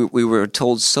 we were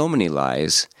told so many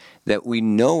lies that we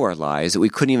know are lies, that we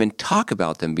couldn't even talk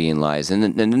about them being lies. And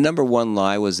the number one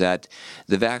lie was that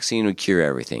the vaccine would cure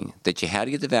everything, that you had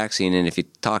to get the vaccine, and if you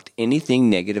talked anything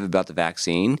negative about the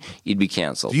vaccine, you'd be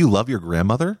canceled. Do you love your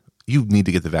grandmother? You need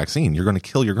to get the vaccine. You're going to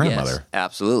kill your grandmother. Yes,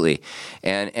 absolutely.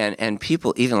 And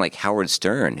people, even like Howard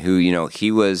Stern, who,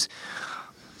 he was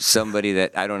somebody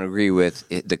that I don't agree with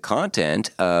the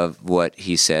content of what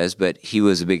he says, but he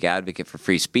was a big advocate for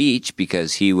free speech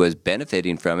because he was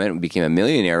benefiting from it and became a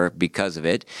millionaire because of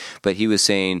it. But he was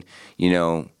saying,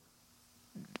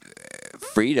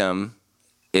 freedom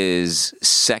is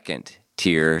second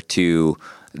tier to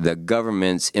the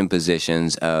government's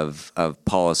impositions of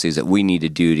policies that we need to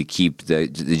do to keep the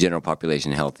general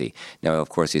population healthy. Now, of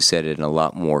course, he said it in a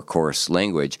lot more coarse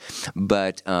language,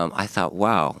 but I thought,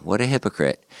 wow, what a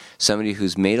hypocrite. Somebody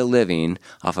who's made a living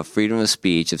off of freedom of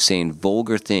speech, of saying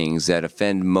vulgar things that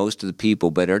offend most of the people,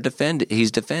 but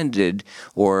he's defended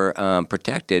or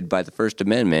protected by the First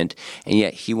Amendment, and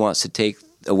yet he wants to take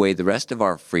away the rest of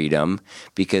our freedom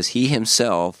because he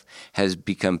himself has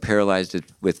become paralyzed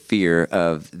with fear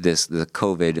of the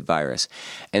COVID virus.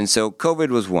 And so COVID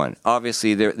was one.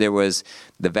 Obviously, there was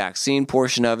the vaccine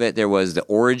portion of it. There was the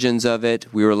origins of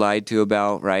it we were lied to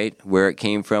about, right? Where it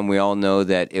came from. We all know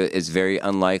that it's very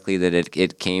unlikely that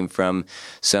it came from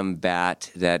some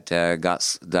bat that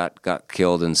got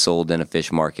killed and sold in a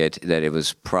fish market, that it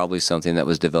was probably something that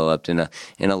was developed in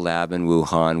a lab in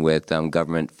Wuhan with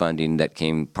government funding that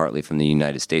came partly from the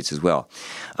United States as well.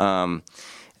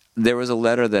 There was a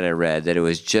letter that I read that it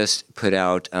was just put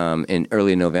out in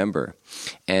early November,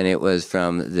 and it was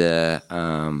from the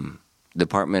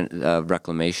Department of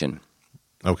Reclamation.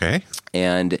 Okay.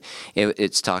 And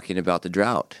it's talking about the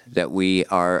drought that we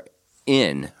are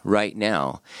in right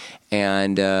now,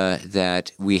 and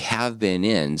that we have been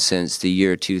in since the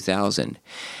year 2000,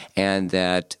 and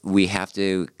that we have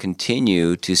to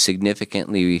continue to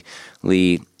significantly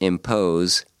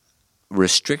impose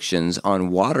restrictions on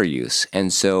water use.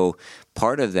 And so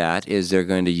part of that is they're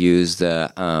going to use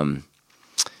the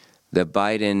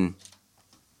Biden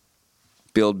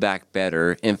Build Back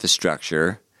Better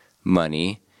infrastructure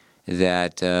money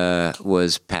that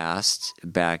was passed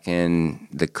back in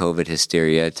the COVID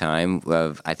hysteria time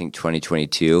of, I think,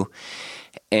 2022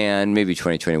 and maybe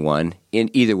 2021. In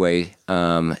either way,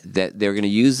 that they're going to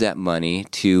use that money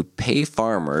to pay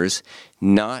farmers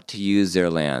not to use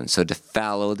their land, so to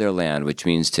fallow their land, which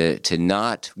means to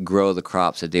not grow the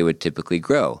crops that they would typically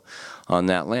grow on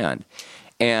that land.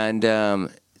 And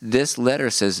this letter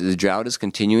says the drought is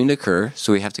continuing to occur,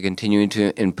 so we have to continue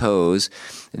to impose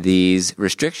these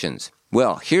restrictions.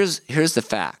 Well, here's the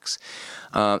facts.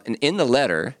 And in the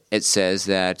letter, it says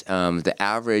that the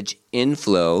average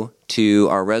inflow to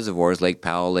our reservoirs, Lake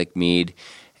Powell, Lake Mead,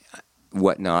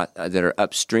 whatnot, that are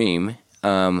upstream,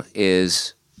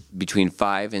 is between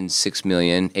 5 and 6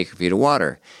 million acre-feet of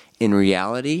water. In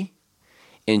reality,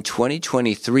 in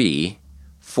 2023,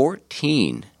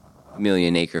 14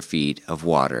 million acre-feet of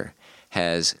water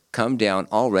has come down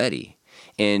already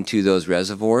into those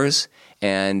reservoirs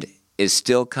and is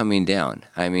still coming down.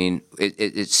 I mean,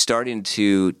 it's starting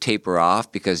to taper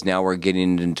off because now we're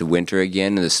getting into winter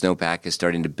again and the snowpack is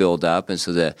starting to build up, and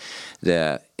so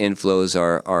the inflows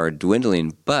are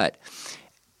dwindling. But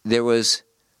there was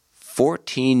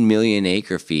 14 million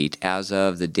acre-feet as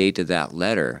of the date of that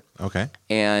letter. Okay.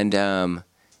 And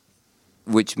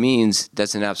which means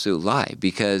that's an absolute lie,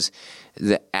 because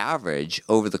the average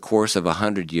over the course of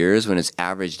 100 years, when it's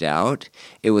averaged out,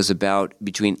 it was about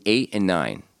between 8 and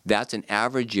 9. That's an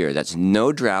average year. That's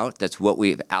no drought. That's what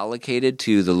we've allocated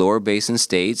to the lower basin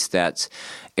states. That's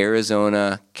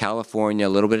Arizona, California, a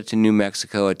little bit to New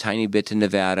Mexico, a tiny bit to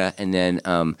Nevada, and then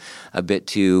a bit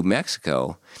to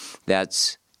Mexico.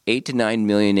 That's 8 to 9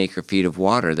 million acre-feet of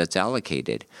water that's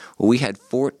allocated. Well, we had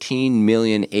 14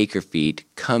 million acre-feet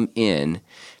come in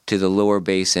to the lower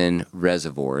basin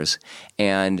reservoirs,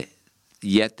 and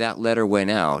yet that letter went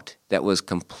out that was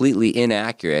completely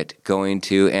inaccurate, going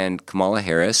to, and Kamala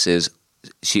Harris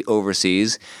she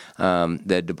oversees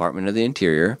the Department of the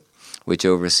Interior, which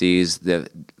oversees the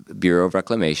Bureau of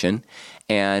Reclamation,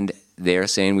 and they're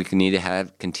saying we need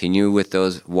to continue with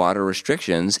those water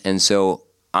restrictions. And so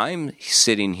I'm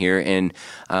sitting here in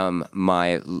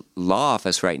my law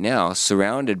office right now,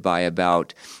 surrounded by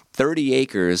about 30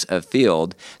 acres of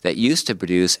field that used to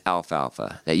produce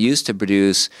alfalfa, that used to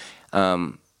produce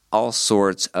all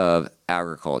sorts of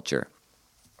agriculture.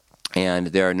 And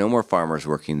there are no more farmers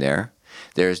working there.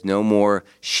 There's no more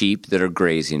sheep that are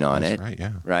grazing on it. Right,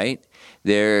 yeah. Right?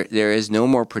 There is no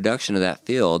more production of that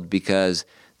field because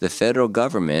the federal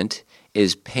government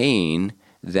is paying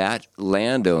that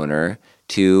landowner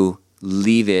to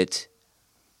leave it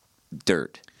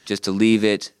dirt, just to leave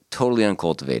it totally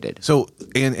uncultivated. So,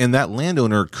 and that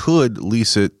landowner could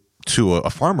lease it to a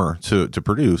farmer to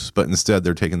produce, but instead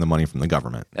they're taking the money from the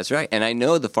government. That's right. And I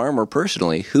know the farmer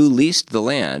personally who leased the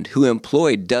land, who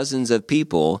employed dozens of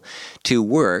people to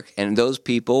work, and those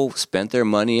people spent their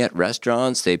money at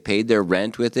restaurants, they paid their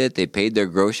rent with it, they paid their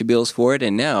grocery bills for it,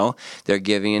 and now they're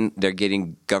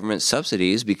getting government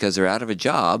subsidies because they're out of a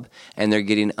job, and they're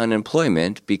getting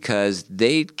unemployment because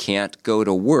they can't go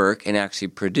to work and actually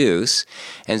produce.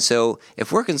 And so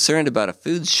if we're concerned about a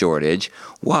food shortage,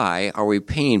 why are we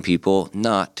paying people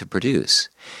not to produce?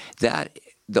 That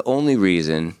the only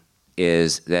reason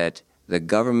is that the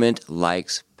government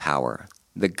likes power.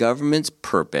 The government's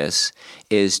purpose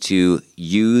is to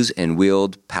use and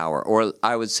wield power, or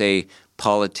I would say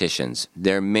politicians.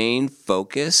 Their main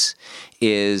focus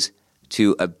is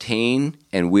to obtain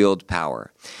and wield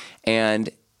power. And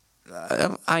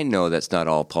I know that's not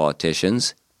all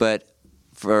politicians, but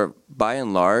by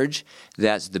and large,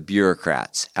 that's the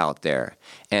bureaucrats out there.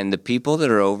 And the people that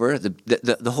are over,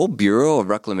 the whole Bureau of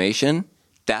Reclamation,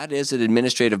 that is an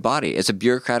administrative body. It's a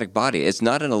bureaucratic body. It's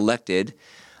not an elected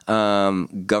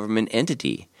government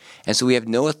entity. And so we have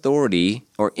no authority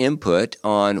or input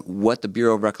on what the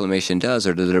Bureau of Reclamation does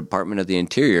or the Department of the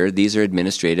Interior. These are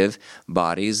administrative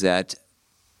bodies that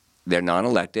they're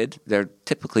non-elected. They're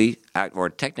typically or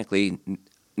technically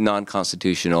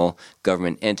non-constitutional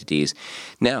government entities.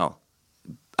 Now,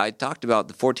 I talked about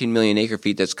the 14 million acre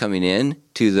feet that's coming in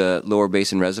to the lower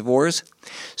basin reservoirs.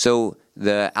 So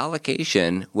the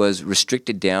allocation was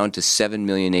restricted down to 7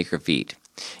 million acre feet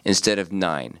instead of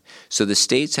 9. So the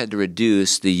states had to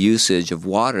reduce the usage of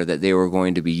water that they were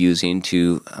going to be using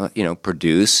to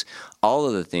produce all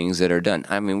of the things that are done.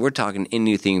 I mean, we're talking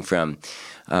anything from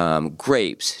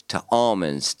grapes to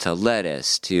almonds to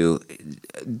lettuce to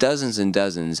dozens and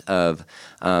dozens of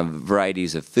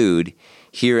varieties of food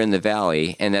here in the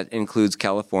valley, and that includes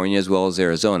California as well as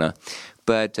Arizona.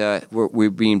 But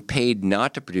we're being paid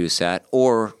not to produce that,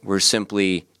 or we're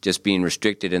simply just being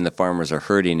restricted and the farmers are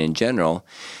hurting in general.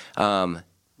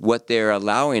 What they're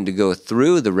allowing to go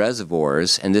through the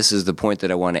reservoirs, and this is the point that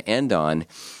I want to end on,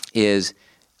 is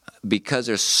because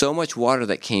there's so much water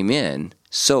that came in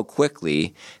so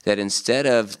quickly that instead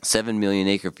of 7 million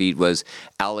acre feet was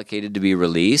allocated to be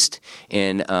released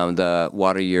in the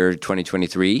water year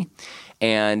 2023,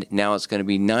 and now it's going to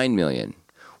be 9 million.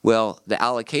 Well, the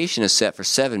allocation is set for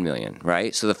 7 million,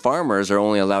 right? So the farmers are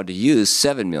only allowed to use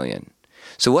 7 million.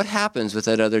 So what happens with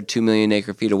that other 2 million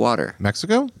acre feet of water?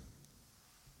 Mexico?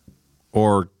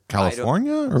 Or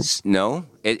California? Or? No,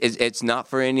 it's not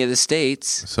for any of the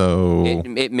states. So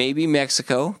it may be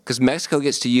Mexico, because Mexico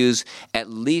gets to use at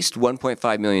least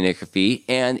 1.5 million acre feet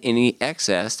and any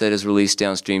excess that is released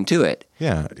downstream to it.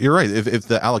 Yeah, you're right. If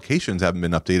the allocations haven't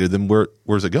been updated, then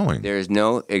where's it going? There's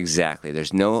no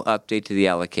update to the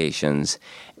allocations,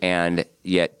 and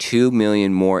yet 2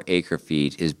 million more acre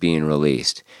feet is being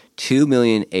released. 2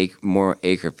 million more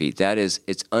acre feet.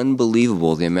 It's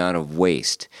unbelievable the amount of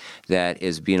waste that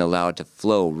is being allowed to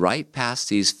flow right past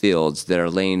these fields that are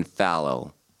laying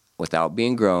fallow without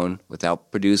being grown,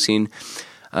 without producing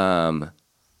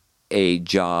a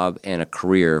job and a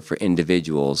career for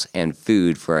individuals and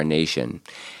food for our nation.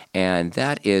 And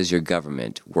that is your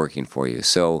government working for you.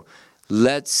 So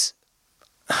let's,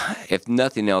 if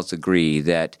nothing else, agree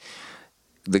that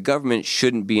the government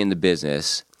shouldn't be in the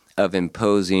business of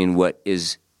imposing what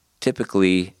is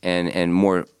typically and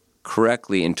more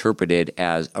correctly interpreted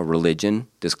as a religion.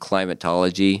 This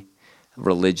climatology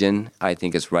religion, I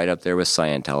think it's right up there with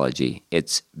Scientology.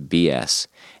 It's BS.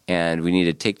 And we need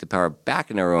to take the power back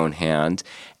in our own hands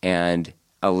and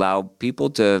allow people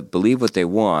to believe what they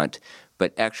want,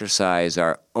 but exercise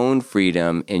our own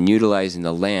freedom in utilizing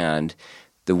the land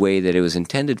the way that it was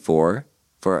intended for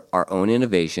our own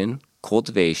innovation,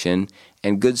 cultivation,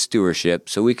 and good stewardship,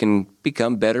 so we can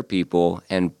become better people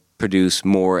and produce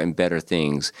more and better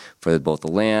things for both the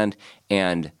land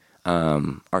and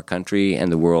our country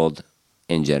and the world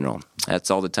in general.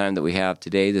 That's all the time that we have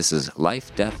today. This is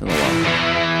Life, Death, and the Law.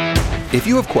 If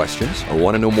you have questions or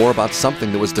want to know more about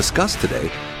something that was discussed today,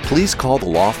 please call the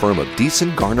law firm of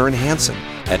Beeson, Garner, and Hansen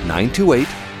at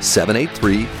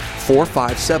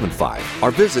 928-783-4575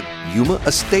 or visit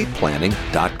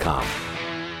yumaestateplanning.com.